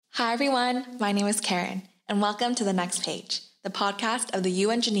Hi everyone, my name is Karen, and welcome to The Next Page, the podcast of the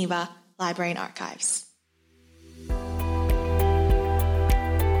UN Geneva Library and Archives.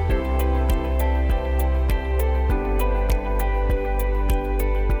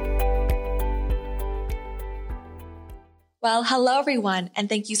 Well, hello everyone, and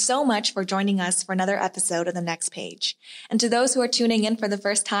thank you so much for joining us for another episode of The Next Page. And to those who are tuning in for the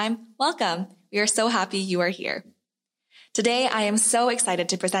first time, welcome. We are so happy you are here. Today, I am so excited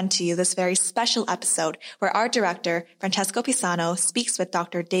to present to you this very special episode where our director, Francesco Pisano, speaks with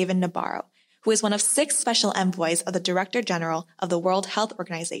Dr. David Nabarro, who is one of 6 special envoys of the Director General of the World Health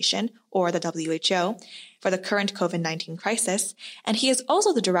Organization, or the WHO, for the current COVID-19 crisis, and he is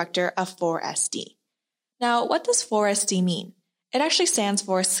also the director of 4SD. Now, what does 4SD mean? It actually stands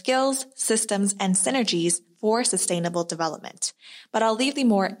for Skills, Systems, and Synergies for Sustainable Development. But I'll leave the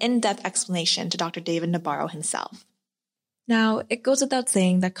more in-depth explanation to Dr. David Nabarro himself. Now, it goes without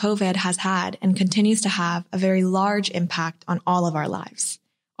saying that COVID has had and continues to have a very large impact on all of our lives.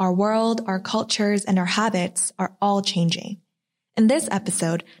 Our world, our cultures, and our habits are all changing. In this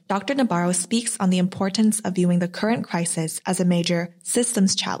episode, Dr. Nabarro speaks on the importance of viewing the current crisis as a major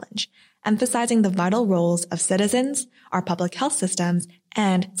systems challenge, emphasizing the vital roles of citizens, our public health systems,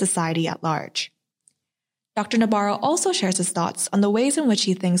 and society at large. Dr. Nabarro also shares his thoughts on the ways in which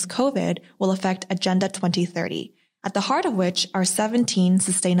he thinks COVID will affect Agenda 2030, at the heart of which are 17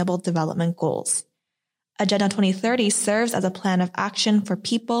 Sustainable Development Goals. Agenda 2030 serves as a plan of action for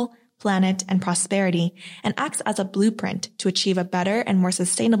people, planet, and prosperity, and acts as a blueprint to achieve a better and more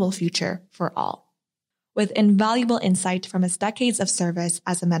sustainable future for all. With invaluable insight from his decades of service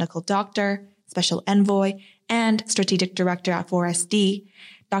as a medical doctor, special envoy, and strategic director at 4SD,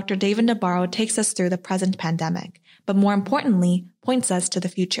 Dr. David Nabarro takes us through the present pandemic, but more importantly, points us to the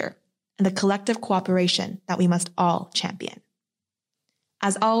future and the collective cooperation that we must all champion.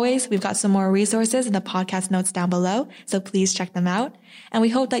 As always, we've got some more resources in the podcast notes down below, so please check them out, and we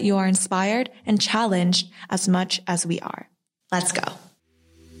hope that you are inspired and challenged as much as we are. Let's go.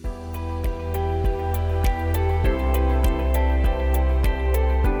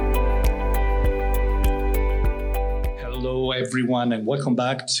 Hello, everyone, and welcome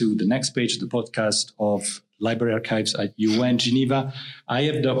back to the next page of the podcast of Library Archives at UN Geneva. I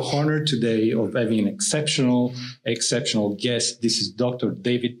have the honor today of having an exceptional guest. This is Dr.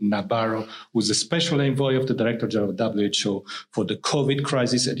 David Nabarro, who's the special envoy of the Director General of WHO for the COVID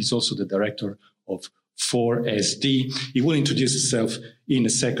crisis, and he's also the director of 4SD. He will introduce himself in a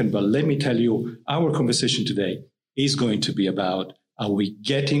second, but let me tell you, our conversation today is going to be about, are we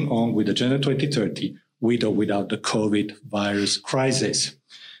getting on with Agenda 2030 with or without the COVID virus crisis?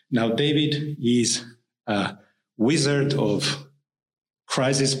 Now, David is a wizard of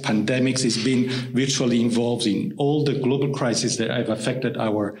crisis, pandemics. He's been virtually involved in all the global crises that have affected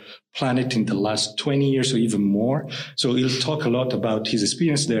our planet in the last 20 years or even more. So he'll talk a lot about his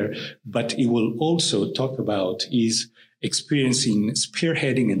experience there, but he will also talk about his experience in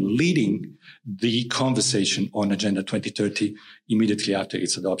spearheading and leading the conversation on Agenda 2030 immediately after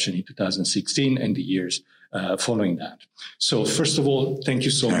its adoption in 2016 and the years following that. So first of all, thank you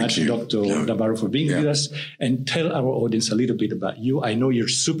so much, Dr. Nabarro, for being with us, and tell our audience a little bit about you. I know you're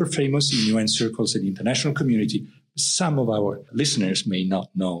super famous in UN circles and the international community. Some of our listeners may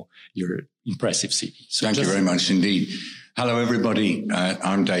not know your impressive CV. So thank you very much indeed. Hello, everybody.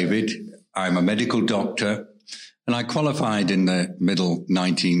 I'm David. I'm a medical doctor, and I qualified in the middle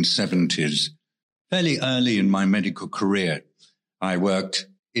 1970s. Fairly early in my medical career, I worked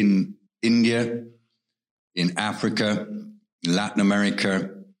in India, in Africa, Latin America,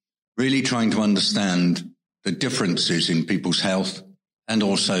 really trying to understand the differences in people's health and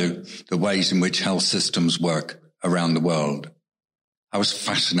also the ways in which health systems work around the world. I was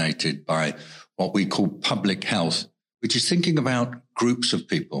fascinated by what we call public health, which is thinking about groups of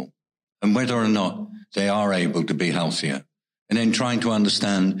people and whether or not they are able to be healthier, and then trying to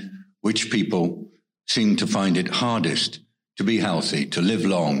understand which people seem to find it hardest to be healthy, to live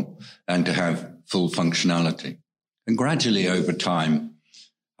long, and to have full functionality. And gradually over time,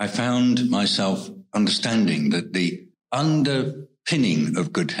 I found myself understanding that the underpinning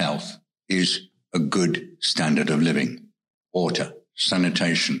of good health is a good standard of living: water,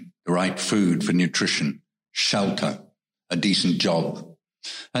 sanitation, the right food for nutrition, shelter, a decent job,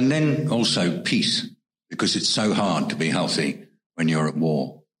 and then also peace, because it's so hard to be healthy when you're at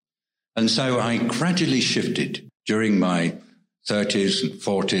war. And so I gradually shifted during my 30s and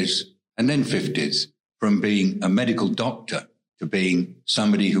 40s and then 50s from being a medical doctor to being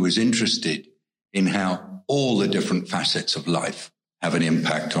somebody who was interested in how all the different facets of life have an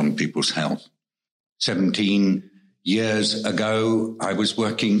impact on people's health. 17 years ago, I was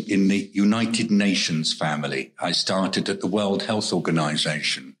working in the United Nations family. I started at the World Health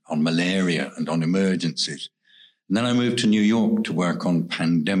Organization on malaria and on emergencies. And then I moved to New York to work on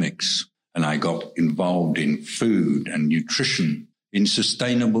pandemics. And I got involved in food and nutrition, in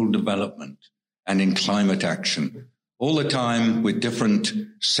sustainable development, and in climate action. All the time with different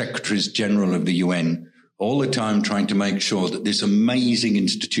secretaries general of the UN, all the time trying to make sure that this amazing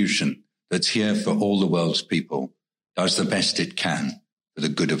institution that's here for all the world's people does the best it can for the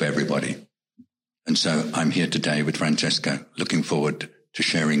good of everybody. And so I'm here today with Francesca, looking forward to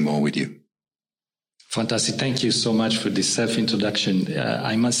sharing more with you. Fantastic. Thank you so much for this self-introduction.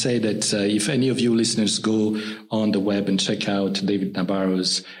 I must say that if any of you listeners go on the web and check out David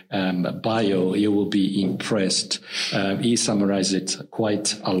Nabarro's bio, you will be impressed. He summarized it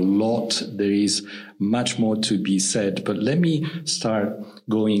quite a lot. There is much more to be said, but let me start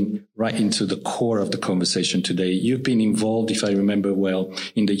going right into the core of the conversation today. You've been involved, if I remember well,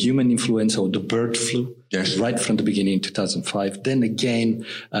 in the human influenza or the bird flu. Yes. Right from the beginning in 2005. Then again,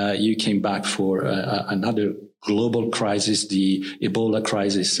 you came back for another global crisis, the Ebola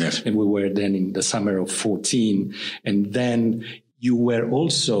crisis. Yes. And we were then in the summer of 14. And then you were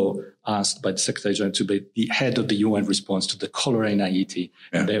also asked by the Secretary General to be the head of the UN response to the cholera in Haiti.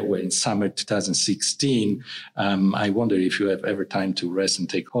 Yeah. And that were in summer 2016. I wonder if you have ever time to rest and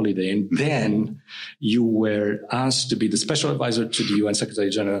take holiday. And then you were asked to be the special advisor to the UN Secretary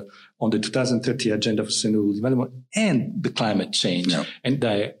General on the 2030 Agenda for Sustainable Development and the climate change. Yeah. And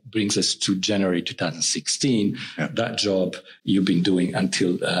that brings us to January 2016. Yeah. That job you've been doing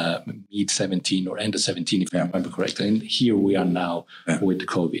until mid-17 or end of 17, if I remember correctly. And here we are now with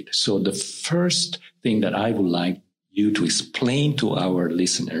COVID. So the first thing that I would like you to explain to our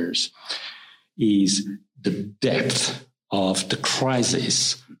listeners is the depth of the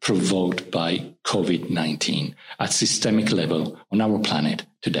crisis provoked by COVID-19 at systemic level on our planet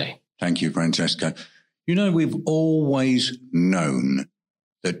today. Thank you, Francesca. You know, we've always known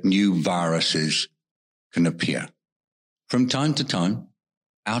that new viruses can appear. From time to time,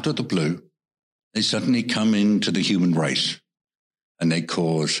 out of the blue, they suddenly come into the human race and they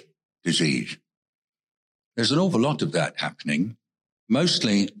cause disease. There's an awful lot of that happening.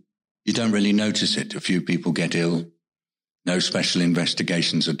 Mostly, you don't really notice it. A few people get ill. No special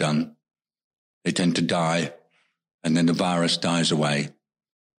investigations are done. They tend to die, and then the virus dies away.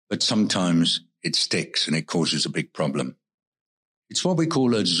 But sometimes it sticks and it causes a big problem. It's what we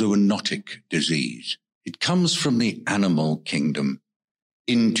call a zoonotic disease. It comes from the animal kingdom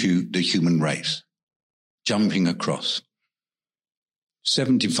into the human race, jumping across.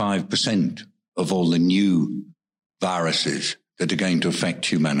 75% of all the new viruses that are going to affect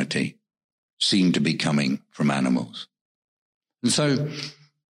humanity seem to be coming from animals. And so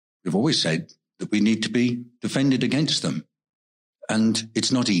we've always said that we need to be defended against them. And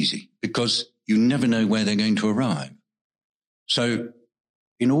it's not easy because you never know where they're going to arrive. So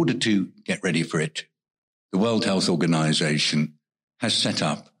in order to get ready for it, the World Health Organization has set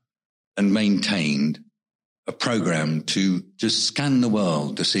up and maintained a program to just scan the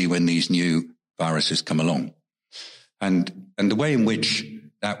world to see when these new viruses come along. And the way in which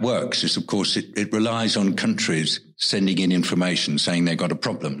that works is, of course, it relies on countries sending in information saying they've got a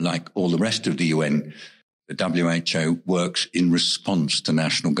problem, like all the rest of the UN. The WHO works in response to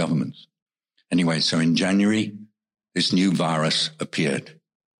national governments. Anyway, so in January, this new virus appeared.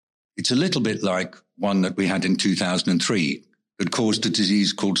 It's a little bit like one that we had in 2003 that caused a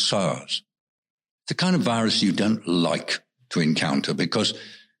disease called SARS. It's a kind of virus you don't like to encounter because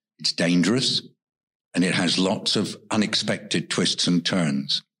it's dangerous and it has lots of unexpected twists and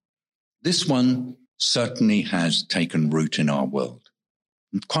turns. This one certainly has taken root in our world,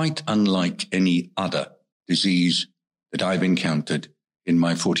 quite unlike any other disease that I've encountered in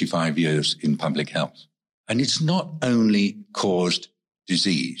my 45 years in public health. And it's not only caused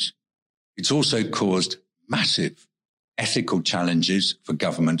disease, it's also caused massive ethical challenges for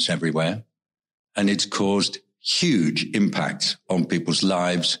governments everywhere. And it's caused huge impacts on people's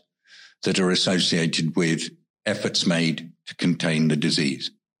lives that are associated with efforts made to contain the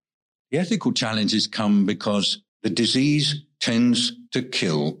disease. The ethical challenges come because the disease tends to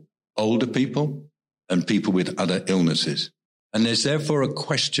kill older people and people with other illnesses. And there's therefore a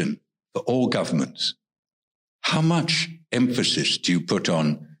question for all governments. How much emphasis do you put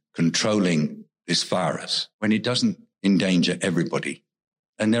on controlling this virus when it doesn't endanger everybody?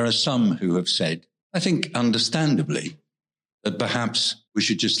 And there are some who have said, I think understandably, that perhaps we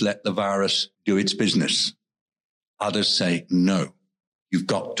should just let the virus do its business. Others say, no, you've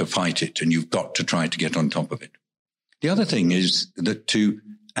got to fight it and you've got to try to get on top of it. The other thing is that to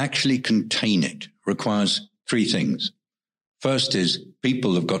actually contain it requires three things. First is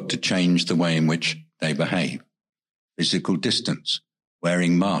people have got to change the way in which they behave. Physical distance,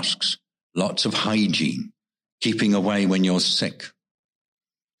 wearing masks, lots of hygiene, keeping away when you're sick.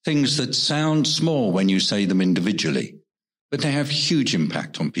 Things that sound small when you say them individually, but they have huge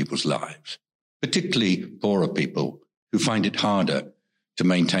impact on people's lives, particularly poorer people who find it harder to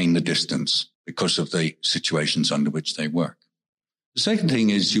maintain the distance because of the situations under which they work. The second thing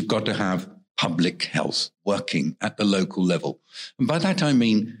is you've got to have public health working at the local level. And by that, I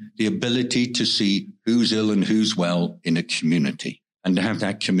mean the ability to see who's ill and who's well in a community and to have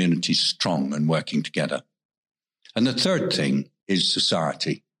that community strong and working together. And the third thing is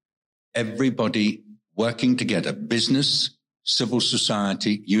society. Everybody working together, business, civil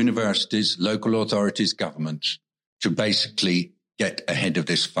society, universities, local authorities, governments, to basically get ahead of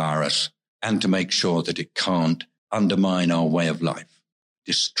this virus and to make sure that it can't undermine our way of life,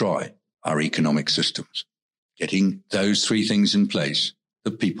 destroy our economic systems. Getting those three things in place, the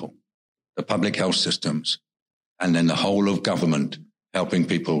people, the public health systems, and then the whole of government helping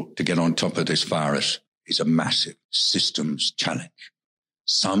people to get on top of this virus is a massive systems challenge.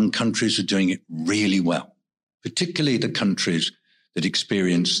 Some countries are doing it really well, particularly the countries that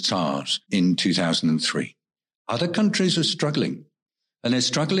experienced SARS in 2003. Other countries are struggling, and they're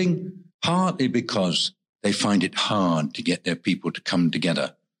struggling partly because they find it hard to get their people to come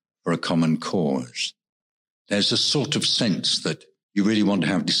together for a common cause. There's a sort of sense that you really want to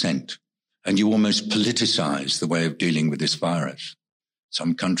have dissent, and you almost politicize the way of dealing with this virus.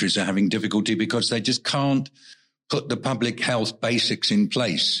 Some countries are having difficulty because they just can't put the public health basics in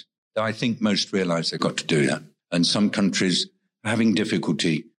place. I think most realize they've got to do that. And some countries are having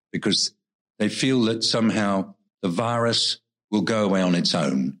difficulty because they feel that somehow the virus will go away on its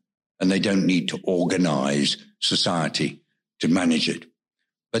own and they don't need to organize society to manage it.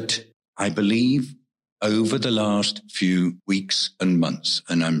 But I believe over the last few weeks and months,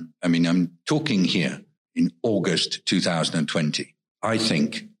 and I'm talking here in August 2020, I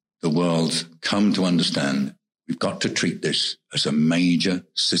think the world's come to understand we've got to treat this as a major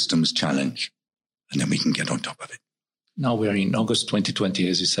systems challenge, and then we can get on top of it. Now we're in August 2020,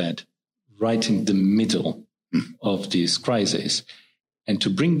 as you said, right in the middle of this crisis. And to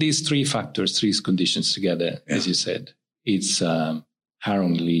bring these three factors, three conditions together, as you said, it's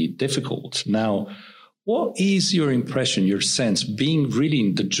harrowingly difficult. Now, what is your impression, your sense, being really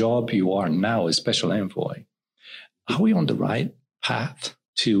in the job you are now as Special Envoy? Are we on the right path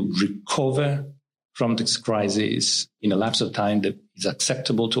to recover from this crisis in a lapse of time that is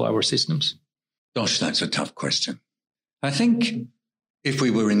acceptable to our systems? Gosh, that's a tough question. I think if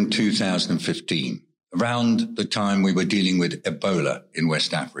we were in 2015, around the time we were dealing with Ebola in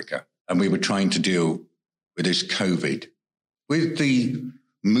West Africa, and we were trying to deal with this COVID, with the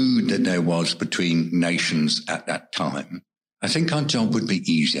mood that there was between nations at that time, I think our job would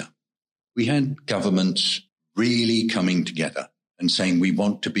be easier. We had governments really coming together and saying we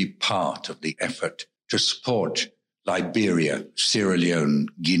want to be part of the effort to support Liberia, Sierra Leone,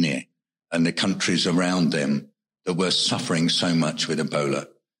 Guinea, and the countries around them that were suffering so much with Ebola.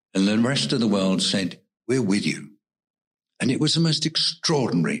 And the rest of the world said, we're with you. And it was the most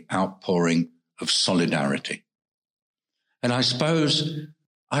extraordinary outpouring of solidarity. And I suppose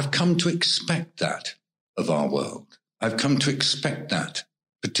I've come to expect that of our world. I've come to expect that,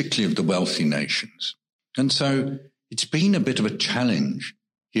 particularly of the wealthy nations. And so it's been a bit of a challenge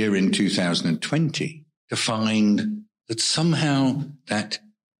here in 2020 to find that somehow that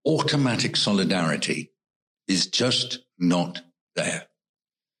automatic solidarity is just not there.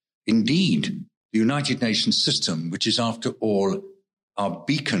 Indeed, the United Nations system, which is after all our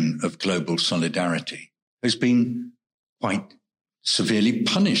beacon of global solidarity, has been quite severely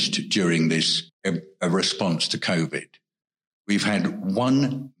punished during this response to COVID. We've had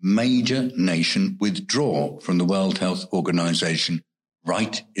one major nation withdraw from the World Health Organization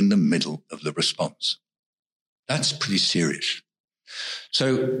right in the middle of the response. That's pretty serious.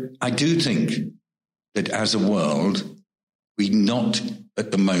 So I do think that as a world, we're not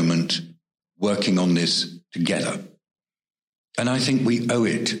at the moment working on this together. And I think we owe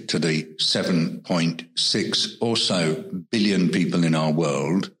it to the 7.6 or so billion people in our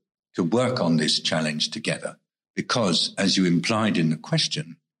world to work on this challenge together. Because, as you implied in the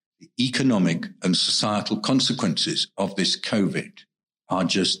question, the economic and societal consequences of this COVID are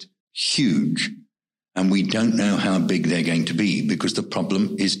just huge. And we don't know how big they're going to be because the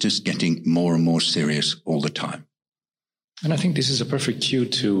problem is just getting more and more serious all the time. And I think this is a perfect cue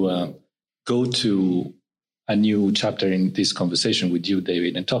to go to a new chapter in this conversation with you,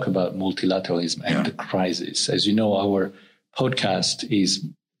 David, and talk about multilateralism and the crisis. As you know, our podcast is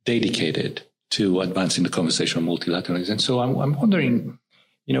dedicated to advancing the conversation on multilateralism. And so I'm wondering,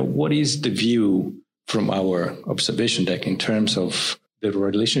 what is the view from our observation deck in terms of the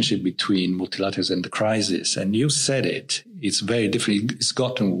relationship between multilateralism and the crisis? And you said it's very different. It's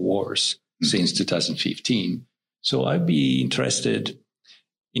gotten worse since 2015. So I'd be interested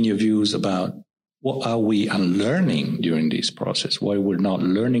in your views about what are we unlearning during this process? Why we're not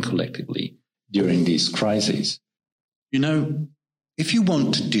learning collectively during this crisis? If you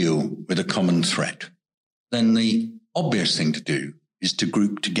want to deal with a common threat, then the obvious thing to do is to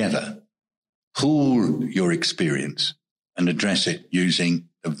group together, pool your experience, and address it using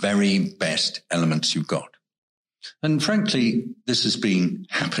the very best elements you've got. And frankly, this has been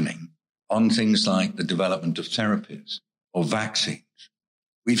happening on things like the development of therapies or vaccines.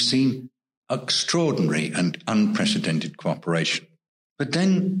 We've seen extraordinary and unprecedented cooperation. But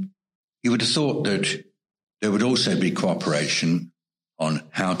then you would have thought that there would also be cooperation on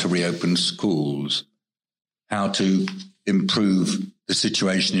how to reopen schools, how to improve the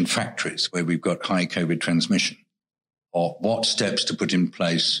situation in factories where we've got high COVID transmission, or what steps to put in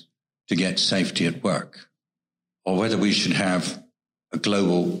place to get safety at work, or whether we should have a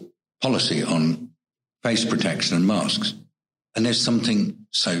global policy on face protection and masks. And there's something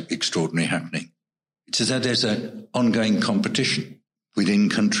so extraordinary happening. It's as though there's an ongoing competition within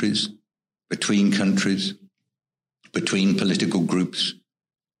countries, between political groups,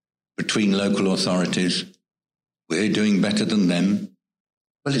 between local authorities. We're doing better than them.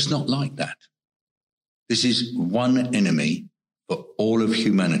 Well, it's not like that. This is one enemy for all of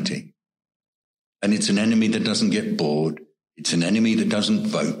humanity. And it's an enemy that doesn't get bored. It's an enemy that doesn't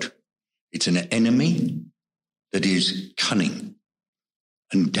vote. It's an enemy that is cunning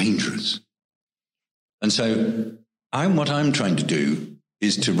and dangerous. And so what I'm trying to do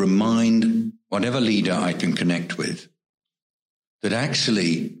is to remind whatever leader I can connect with that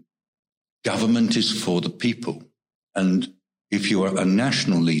actually government is for the people. And if you are a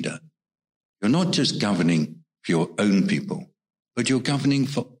national leader, you're not just governing for your own people, but you're governing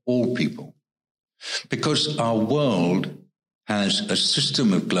for all people. Because our world has a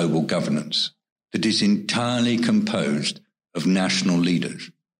system of global governance that is entirely composed of national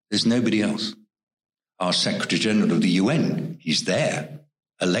leaders. There's nobody else. Our Secretary General of the UN, he's there,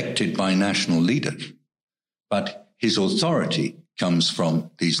 elected by national leaders. But his authority comes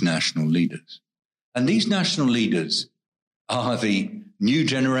from these national leaders. And these national leaders are the new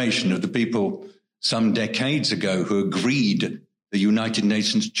generation of the people some decades ago who agreed the United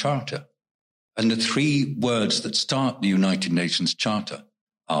Nations Charter. And the three words that start the United Nations Charter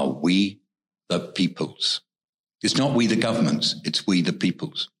are we the peoples. It's not we the governments, it's we the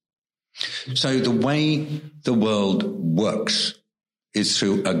peoples. So the way the world works is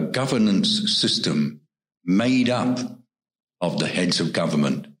through a governance system made up of the heads of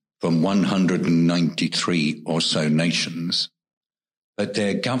government from 193 or so nations. But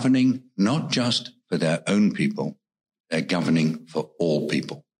they're governing not just for their own people, they're governing for all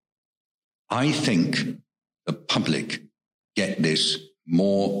people. I think the public get this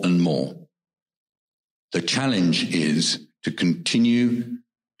more and more. The challenge is to continue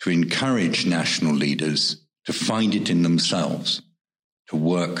to encourage national leaders to find it in themselves, to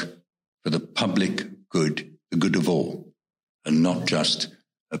work for the public good, the good of all, and not just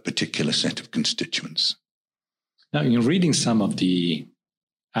a particular set of constituents. Now, in reading some of the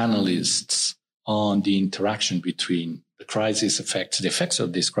analysts on the interaction between the crisis effects, the effects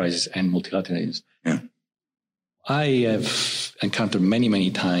of this crisis and multilateralism, I have encountered many, many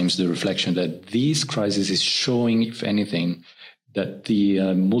times the reflection that this crisis is showing, if anything, that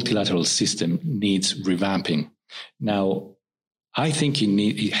the multilateral system needs revamping. Now, I think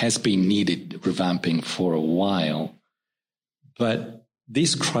it has been needed revamping for a while, but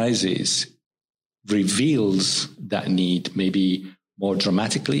this crisis reveals that need maybe more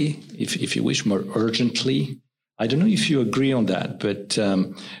dramatically, if you wish, more urgently. I don't know if you agree on that, but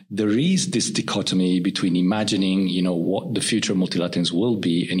there is this dichotomy between imagining, what the future multilateralism will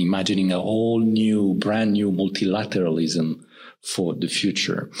be and imagining a whole new, brand new multilateralism for the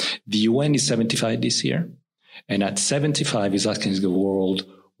future. The UN is 75 this year, and at 75 is asking the world,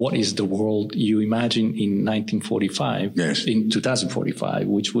 what is the world you imagine in 1945, yes, in 2045,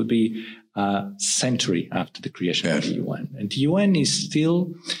 which would be a century after the creation of the UN. And the UN is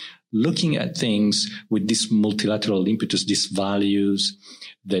still looking at things with this multilateral impetus, these values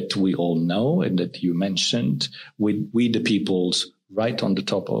that we all know and that you mentioned, with we the peoples right on the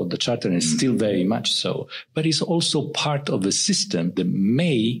top of the charter, and still very much so. But it's also part of a system that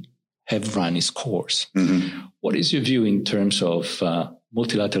may have run its course. Mm-hmm. What is your view in terms of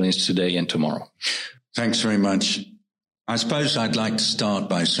multilateralism today and tomorrow? Thanks very much. I suppose I'd like to start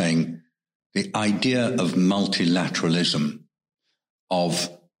by saying the idea of multilateralism, of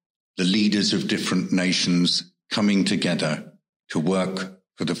the leaders of different nations coming together to work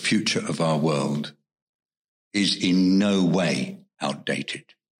for the future of our world, is in no way outdated.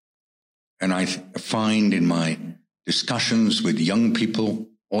 And I find in my discussions with young people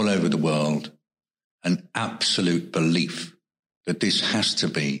all over the world an absolute belief that this has to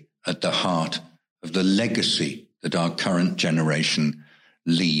be at the heart of the legacy that our current generation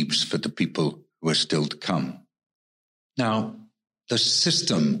leaves for the people who are still to come. Now, the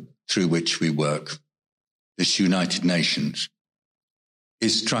system through which we work, this United Nations,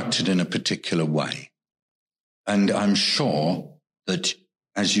 is structured in a particular way. And I'm sure that,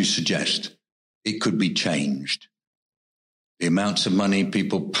 as you suggest, it could be changed. The amounts of money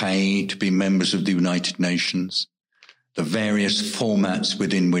people pay to be members of the United Nations, the various formats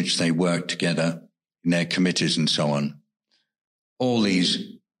within which they work together in their committees and so on, all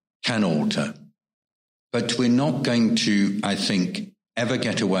these can alter. But we're not going to, I think, ever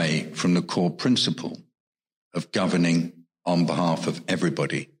get away from the core principle of governing on behalf of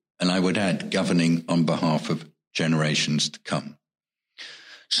everybody. And I would add, governing on behalf of generations to come.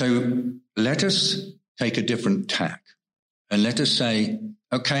 So let us take a different tack and let us say,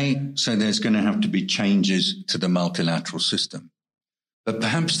 okay, so there's going to have to be changes to the multilateral system. But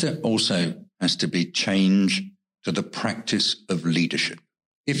perhaps there also has to be change to the practice of leadership.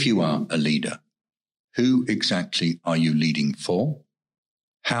 If you are a leader, who exactly are you leading for?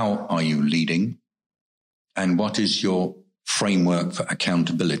 How are you leading? And what is your framework for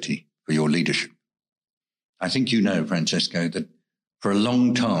accountability for your leadership? I think you know, Francesco, that for a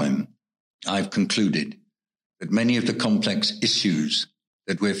long time, I've concluded that many of the complex issues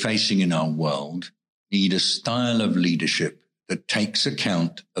that we're facing in our world need a style of leadership that takes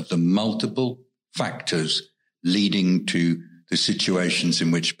account of the multiple factors leading to the situations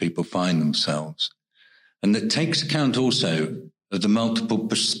in which people find themselves, and that takes account also of the multiple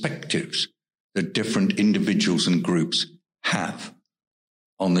perspectives that different individuals and groups have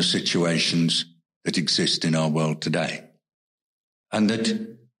on the situations that exist in our world today. And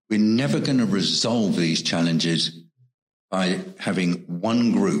that we're never going to resolve these challenges by having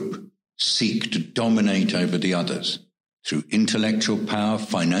one group seek to dominate over the others through intellectual power,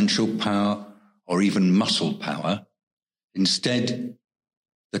 financial power, or even muscle power. Instead,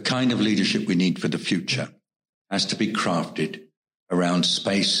 the kind of leadership we need for the future has to be crafted around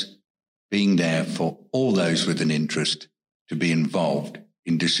space being there for all those with an interest to be involved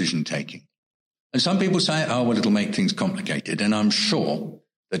in decision-taking. And some people say, oh, well, it'll make things complicated. And I'm sure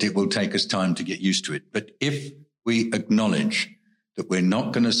that it will take us time to get used to it. But if we acknowledge that we're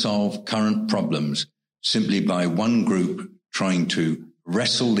not going to solve current problems simply by one group trying to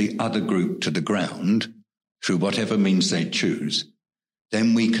wrestle the other group to the ground through whatever means they choose,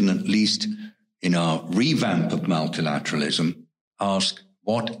 then we can at least, in our revamp of multilateralism, ask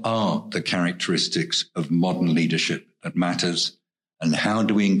what are the characteristics of modern leadership that matters, and how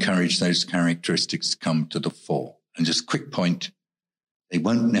do we encourage those characteristics to come to the fore? And just a quick point, they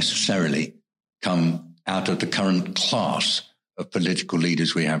won't necessarily come out of the current class of political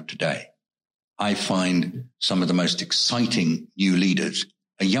leaders we have today. I find some of the most exciting new leaders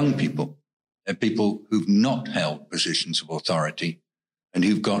are young people. They're people who've not held positions of authority and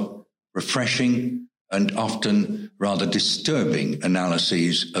who've got refreshing and often rather disturbing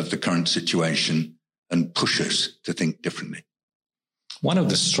analyses of the current situation and push us to think differently. One of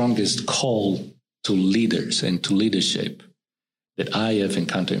the strongest call to leaders and to leadership that I have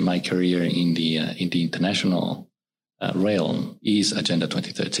encountered in my career in the international realm is Agenda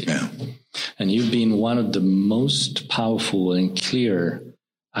 2030. Yeah. And you've been one of the most powerful and clear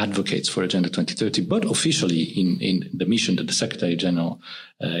advocates for Agenda 2030, but officially in the mission that the Secretary General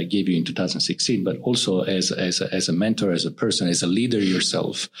gave you in 2016, but also as a mentor, as a person, as a leader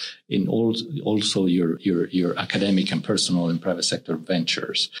yourself in also your academic and personal and private sector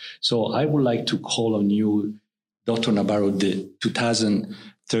ventures. So I would like to call on you, Dr. Nabarro, the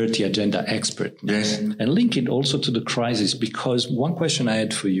 2030 Agenda expert. Yes. And link it also to the crisis, because one question I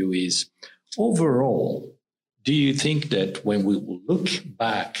had for you is, overall, do you think that when we will look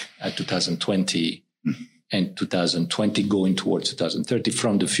back at 2020 and 2020 going towards 2030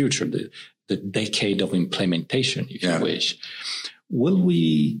 from the future, the decade of implementation, if you wish, will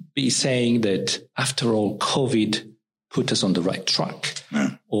we be saying that after all, COVID put us on the right track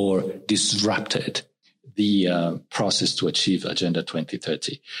or disrupted the process to achieve Agenda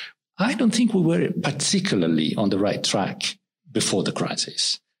 2030? I don't think we were particularly on the right track before the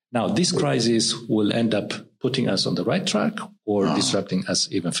crisis. Now, this crisis will end up putting us on the right track or disrupting us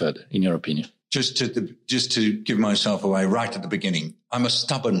even further, in your opinion? Just to give myself away right at the beginning, I'm a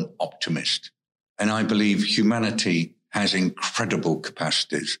stubborn optimist, and I believe humanity has incredible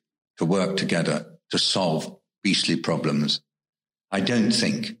capacities to work together to solve beastly problems. I don't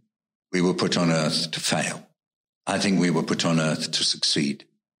think we were put on earth to fail. I think we were put on earth to succeed.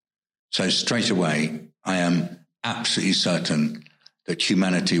 So straight away, I am absolutely certain that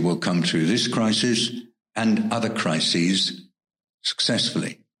humanity will come through this crisis and other crises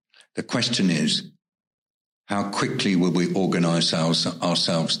successfully. The question is, how quickly will we organize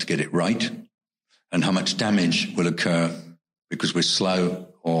ourselves to get it right? And how much damage will occur because we're slow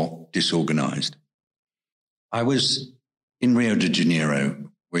or disorganized? I was in Rio de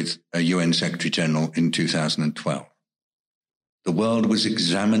Janeiro with a UN Secretary General in 2012. The world was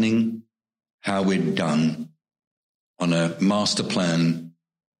examining how we'd done on a master plan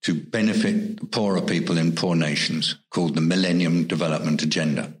to benefit the poorer people in poor nations called the Millennium Development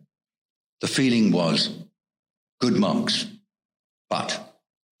Agenda. The feeling was good marks, but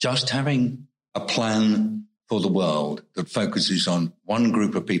just having a plan for the world that focuses on one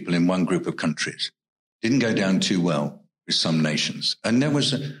group of people in one group of countries didn't go down too well with some nations. And there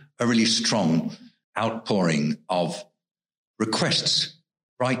was a really strong outpouring of requests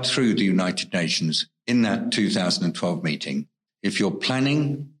right through the United Nations in that 2012 meeting. If you're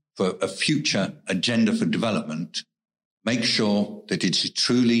planning for a future agenda for development, make sure that it's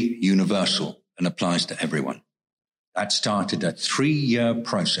truly universal and applies to everyone. That started a 3-year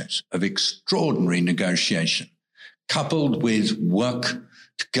process of extraordinary negotiation, coupled with work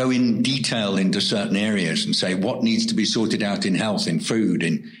to go in detail into certain areas and say what needs to be sorted out in health, in food,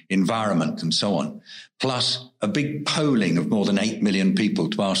 in environment, and so on. Plus a big polling of more than 8 million people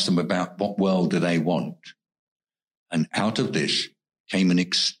to ask them about what world do they want. And out of this came an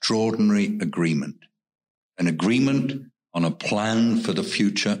extraordinary agreement, an agreement on a plan for the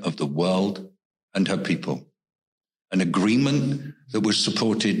future of the world and her people. An agreement that was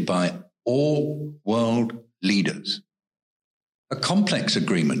supported by all world leaders. A complex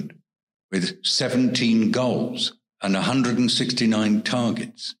agreement with 17 goals and 169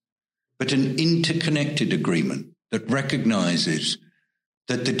 targets, but an interconnected agreement that recognizes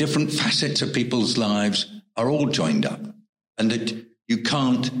that the different facets of people's lives are all joined up and that you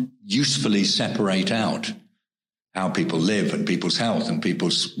can't usefully separate out how people live and people's health and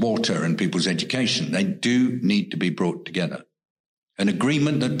people's water and people's education. They do need to be brought together. An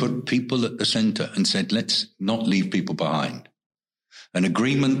agreement that put people at the center and said, let's not leave people behind. An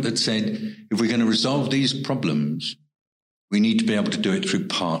agreement that said, if we're going to resolve these problems, we need to be able to do it through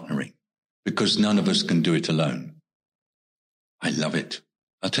partnering because none of us can do it alone. I love it.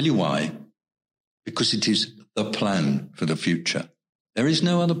 I'll tell you why. Because it is the plan for the future. There is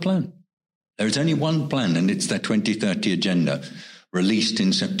no other plan. There is only one plan, and it's the 2030 Agenda, released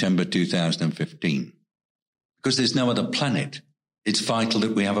in September 2015. Because there's no other planet, it's vital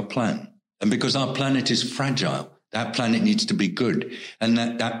that we have a plan. And because our planet is fragile, that planet needs to be good, and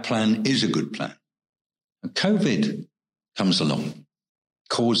that plan is a good plan. And COVID comes along,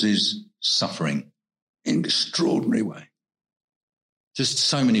 causes suffering in an extraordinary way. Just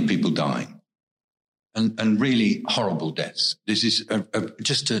so many people dying, and really horrible deaths. This is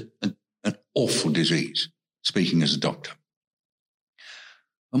just an awful disease, speaking as a doctor.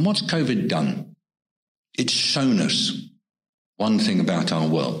 And what's COVID done? It's shown us one thing about our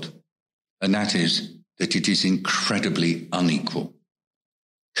world, and that is that it is incredibly unequal.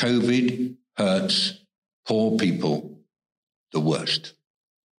 COVID hurts poor people the worst.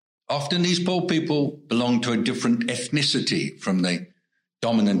 Often these poor people belong to a different ethnicity from the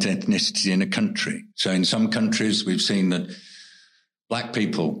dominant ethnicity in a country. So in some countries, we've seen that black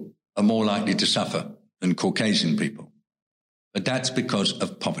people are more likely to suffer than Caucasian people. But that's because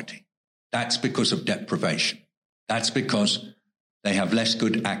of poverty. That's because of deprivation. That's because they have less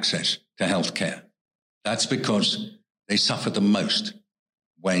good access to healthcare. That's because they suffer the most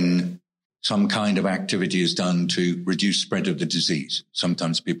when some kind of activity is done to reduce spread of the disease.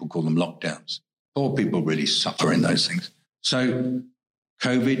 Sometimes people call them lockdowns. Poor people really suffer in those things. So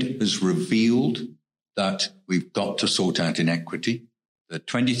COVID has revealed that we've got to sort out inequity. The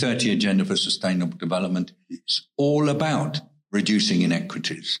 2030 Agenda for Sustainable Development is all about reducing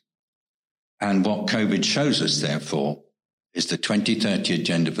inequities. And what COVID shows us, therefore, is the 2030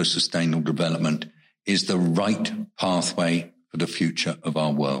 Agenda for Sustainable Development is the right pathway for the future of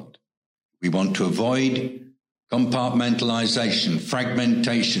our world. We want to avoid compartmentalization,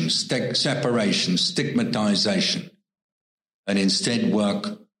 fragmentation, separation, stigmatization, and instead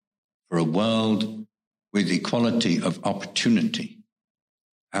work for a world with equality of opportunity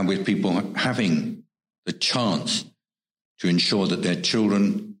and with people having the chance to ensure that their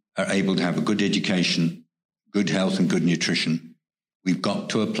children are able to have a good education, good health and good nutrition, we've got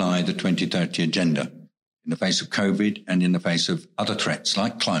to apply the 2030 agenda in the face of COVID and in the face of other threats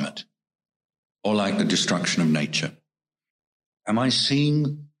like climate or like the destruction of nature. Am I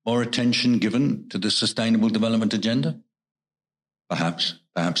seeing more attention given to the Sustainable Development Agenda? Perhaps,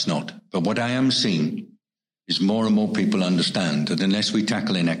 perhaps not. But what I am seeing is more and more people understand that unless we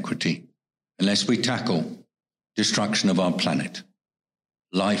tackle inequity, unless we tackle destruction of our planet,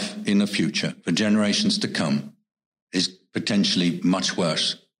 life in the future for generations to come is potentially much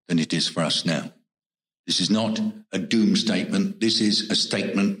worse than it is for us now. This is not a doom statement. This is a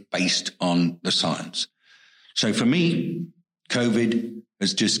statement based on the science. So for me, COVID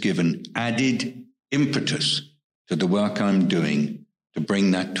has just given added impetus to the work I'm doing to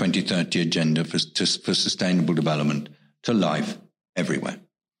bring that 2030 agenda for sustainable development to life everywhere.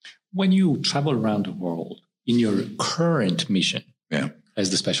 When you travel around the world in your current mission as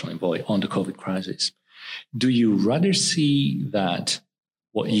the special envoy on the COVID crisis, do you rather see that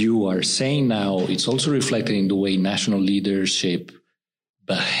what you are saying now, it's also reflected in the way national leadership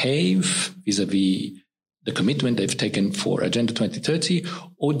behave vis-a-vis the commitment they've taken for Agenda 2030?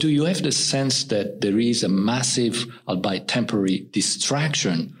 Or do you have the sense that there is a massive, albeit temporary,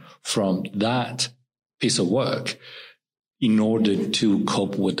 distraction from that piece of work in order to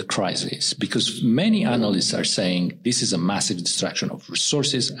cope with the crisis? Because many analysts are saying this is a massive distraction of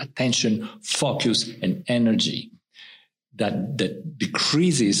resources, attention, focus, and energy that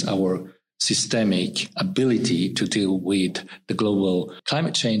decreases our systemic ability to deal with the global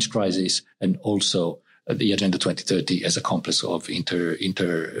climate change crisis and also the Agenda 2030 as a complex of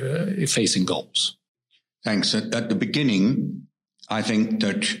interfacing goals. Thanks. At the beginning, I think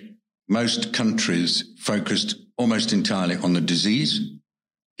that most countries focused almost entirely on the disease,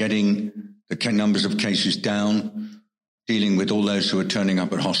 getting the numbers of cases down, dealing with all those who are turning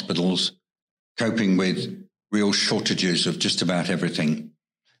up at hospitals, coping with real shortages of just about everything.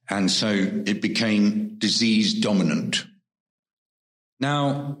 And so it became disease dominant.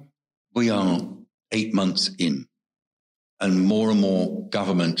 Now we are 8 months in, and more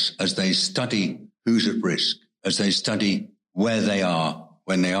governments, as they study who's at risk, as they study where they are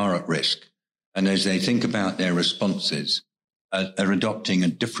when they are at risk, and as they think about their responses, are adopting a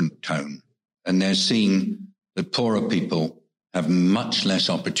different tone. And they're seeing that poorer people have much less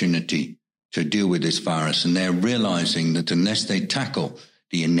opportunity to deal with this virus. And they're realizing that unless they tackle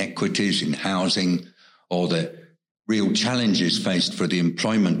the inequities in housing or the real challenges faced for the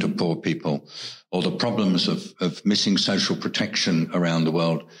employment of poor people or the problems of missing social protection around the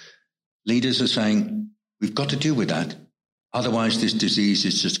world, leaders are saying, we've got to deal with that. Otherwise, this disease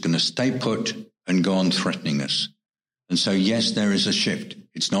is just going to stay put and go on threatening us. And so, yes, there is a shift.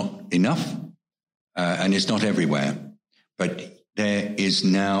 It's not enough, and it's not everywhere. But there is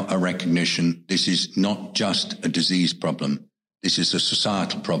now a recognition this is not just a disease problem. This is a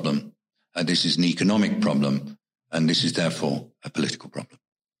societal problem. This is an economic problem. And this is therefore a political problem.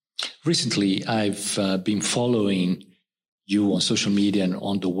 Recently, I've been following you on social media and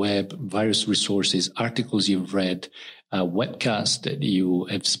on the web, various resources, articles you've read, webcasts that you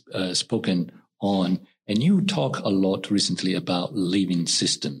have spoken on, and you talk a lot recently about living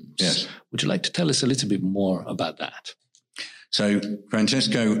systems. Yes. Would you like to tell us a little bit more about that? So,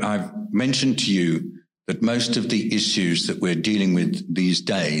 Francesco, I've mentioned to you that most of the issues that we're dealing with these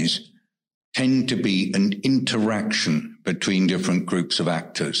days tend to be an interaction between different groups of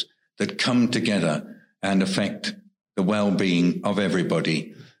actors that come together and affect the well-being of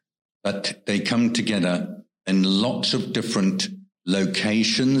everybody. But they come together in lots of different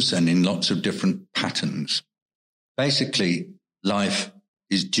locations and in lots of different patterns. Basically, life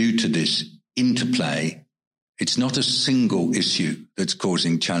is due to this interplay. It's not a single issue that's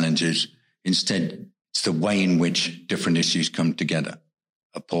causing challenges. Instead, it's the way in which different issues come together.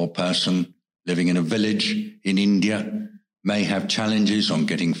 A poor person living in a village in India may have challenges on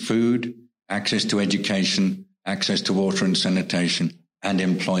getting food, access to education, access to water and sanitation, and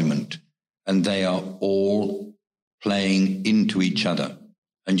employment. And they are all playing into each other,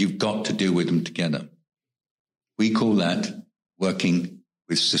 and you've got to deal with them together. We call that working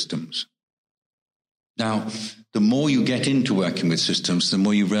with systems. Now, the more you get into working with systems, the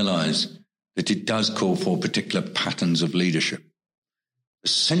more you realize that it does call for particular patterns of leadership. The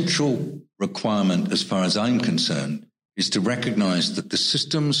central requirement, as far as I'm concerned, is to recognize that the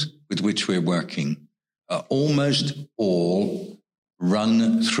systems with which we're working are almost all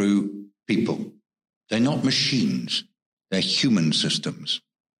run through people. They're not machines. They're human systems.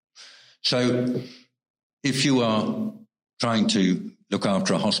 So if you are trying to look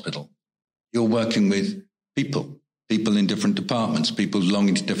after a hospital, you're working with people in different departments, people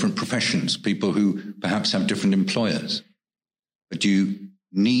belonging to different professions, people who perhaps have different employers. But you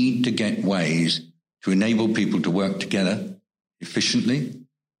need to get ways to enable people to work together efficiently,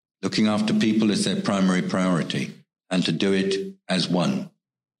 looking after people as their primary priority, and to do it as one.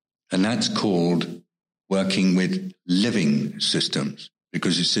 And that's called working with living systems,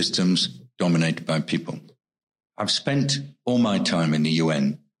 because it's systems dominated by people. I've spent all my time in the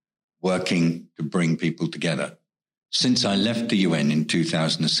UN working to bring people together. Since I left the UN in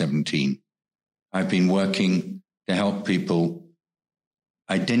 2017, I've been working to help people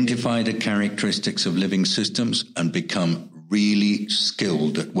identify the characteristics of living systems and become really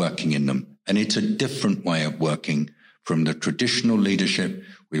skilled at working in them. And it's a different way of working from the traditional leadership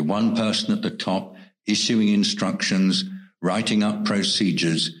with one person at the top, issuing instructions, writing up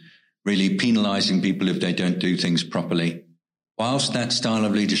procedures, really penalizing people if they don't do things properly. Whilst that style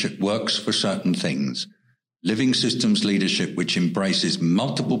of leadership works for certain things, living systems leadership, which embraces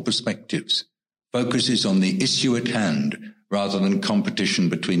multiple perspectives, focuses on the issue at hand rather than competition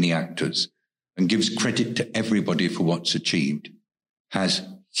between the actors, and gives credit to everybody for what's achieved, has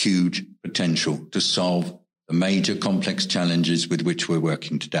huge potential to solve the major complex challenges with which we're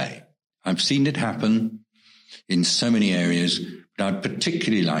working today. I've seen it happen in so many areas, but I'd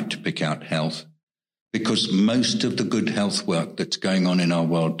particularly like to pick out health, because most of the good health work that's going on in our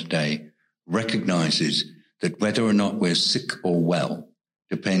world today recognizes that whether or not we're sick or well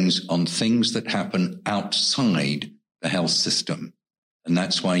depends on things that happen outside the health system. And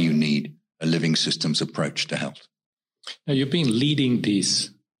that's why you need a living systems approach to health. Now, you've been leading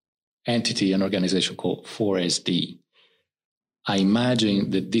this entity, an organization called 4SD. I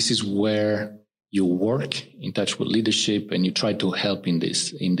imagine that this is where you work in touch with leadership and you try to help in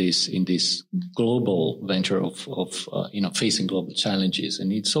this global venture of facing global challenges.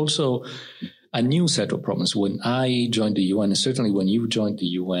 And it's also a new set of problems. When I joined the UN, and certainly when you joined the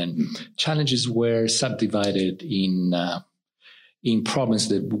UN, challenges were subdivided in problems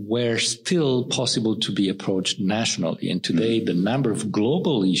that were still possible to be approached nationally. And today, the number of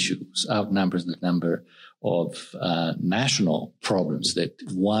global issues outnumbers the number of national problems that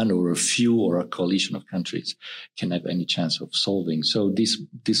one or a few or a coalition of countries can have any chance of solving. So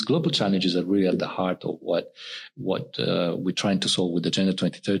these global challenges are really at the heart of what we're trying to solve with Agenda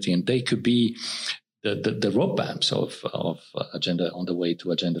 2030, and they could be the roadmaps of agenda on the way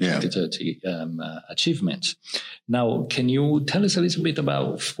to Agenda 2030 achievements. Now, can you tell us a little bit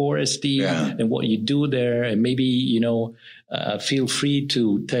about 4SD and what you do there, and maybe feel free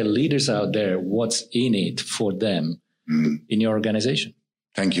to tell leaders out there what's in it for them in your organization.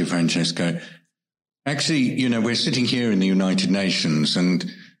 Thank you, Francesco. Actually, we're sitting here in the United Nations, and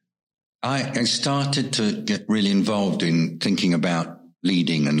I started to get really involved in thinking about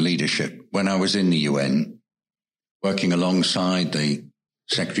leading and leadership when I was in the UN, working alongside the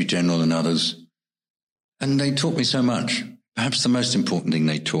Secretary General and others. And they taught me so much. Perhaps the most important thing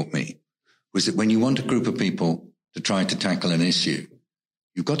they taught me was that when you want a group of people to try to tackle an issue,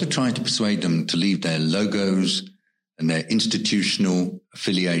 you've got to try to persuade them to leave their logos and their institutional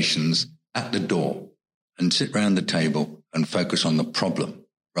affiliations at the door and sit round the table and focus on the problem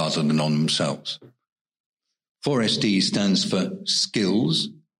rather than on themselves. 4SD stands for Skills,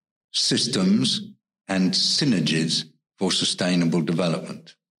 Systems, and Synergies for Sustainable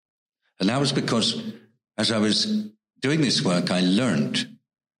Development. And that was because as I was doing this work, I learned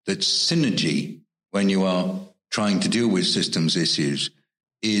that synergy, when you are trying to deal with systems issues,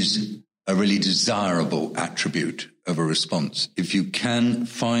 is a really desirable attribute of a response. If you can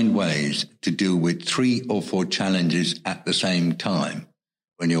find ways to deal with 3 or 4 challenges at the same time,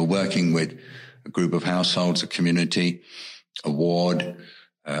 when you're working with a group of households, a community, a ward,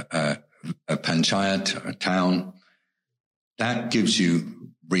 a panchayat, a town, that gives you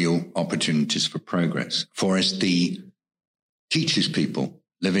real opportunities for progress. 4SD teaches people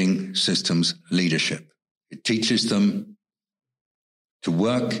living systems leadership. It teaches them to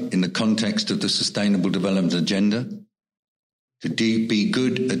work in the context of the Sustainable Development Agenda, to be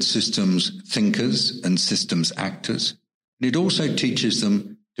good at systems thinkers and systems actors. And it also teaches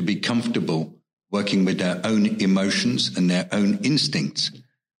them to be comfortable working with their own emotions and their own instincts,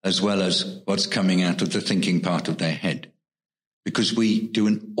 as well as what's coming out of the thinking part of their head. Because we do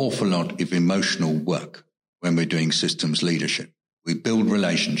an awful lot of emotional work when we're doing systems leadership. We build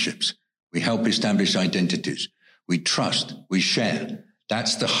relationships. We help establish identities. We trust. We share.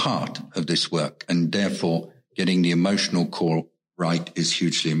 That's the heart of this work. And therefore, getting the emotional core right is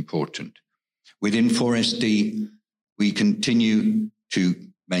hugely important. Within 4SD, we continue to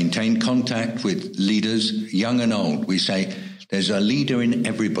maintain contact with leaders, young and old. We say there's a leader in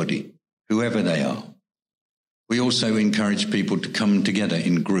everybody whoever they are. We also encourage people to come together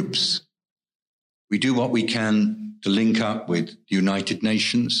in groups. We do what we can to link up with the United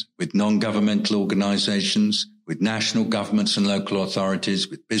Nations, with non-governmental organizations, with national governments and local authorities,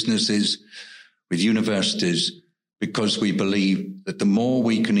 with businesses, with universities, because we believe that the more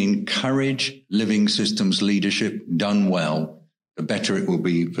we can encourage living systems leadership done well, the better it will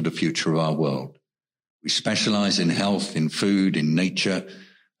be for the future of our world. We specialize in health, in food, in nature,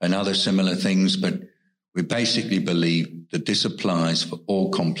 and other similar things, but we basically believe that this applies for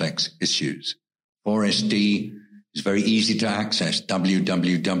all complex issues. 4SD is very easy to access,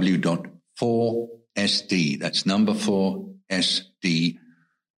 www.4sd, that's number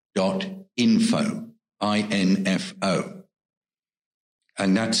 4sd.info, I-N-F-O.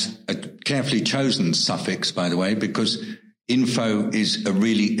 And that's a carefully chosen suffix, by the way, because info is a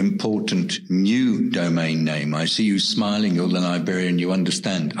really important new domain name. I see you smiling, you're the librarian, you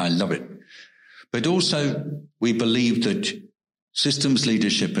understand. I love it. But also, we believe that systems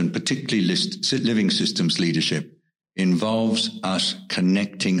leadership, and particularly living systems leadership, involves us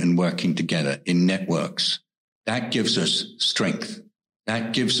connecting and working together in networks. That gives us strength.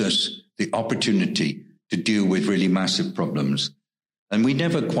 That gives us the opportunity to deal with really massive problems. And we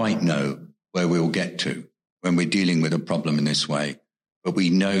never quite know where we'll get to when we're dealing with a problem in this way, but we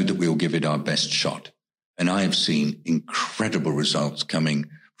know that we'll give it our best shot. And I have seen incredible results coming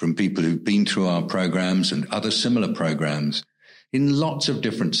from people who've been through our programs and other similar programs in lots of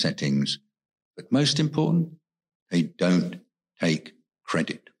different settings. But most important, they don't take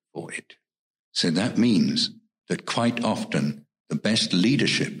credit for it. So that means that quite often the best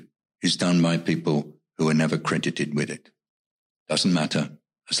leadership is done by people who are never credited with it. Doesn't matter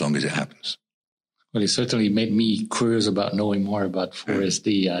as long as it happens. Well, it certainly made me curious about knowing more about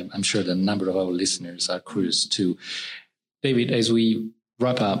 4SD. I'm sure the number of our listeners are curious too. David, as we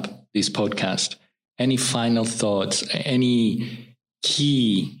wrap up this podcast, any final thoughts, any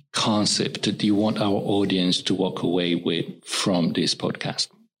key concept that you want our audience to walk away with from this podcast?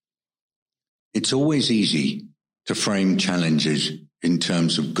 It's always easy to frame challenges in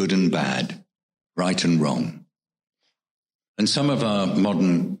terms of good and bad, right and wrong. And some of our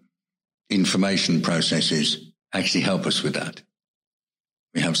modern information processes actually help us with that.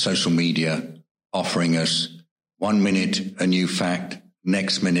 We have social media offering us 1 minute a new fact,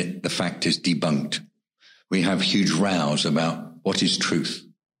 next minute the fact is debunked. We have huge rows about what is truth,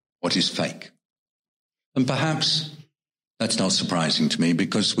 what is fake. And perhaps that's not surprising to me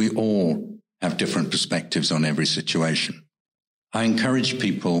because we all have different perspectives on every situation. I encourage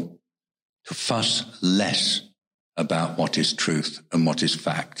people to fuss less about what is truth and what is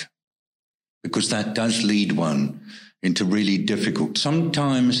fact, because that does lead one into really difficult,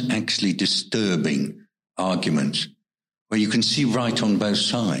 sometimes actually disturbing arguments where you can see right on both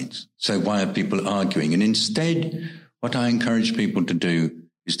sides. So why are people arguing? And instead, what I encourage people to do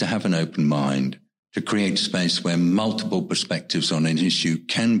is to have an open mind, to create space where multiple perspectives on an issue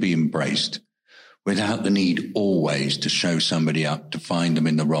can be embraced without the need always to show somebody up, to find them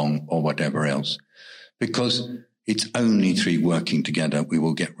in the wrong or whatever else. Because it's only through working together we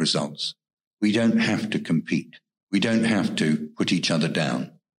will get results. We don't have to compete. We don't have to put each other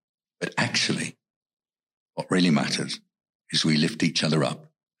down. But actually, what really matters is we lift each other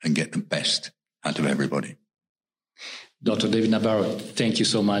up and get the best out of everybody. Dr. David Nabarro, thank you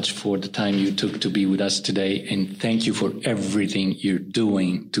so much for the time you took to be with us today. And thank you for everything you're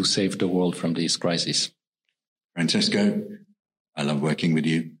doing to save the world from this crisis. Francesco, I love working with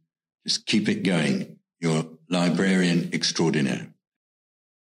you. Just keep it going. You're librarian extraordinaire.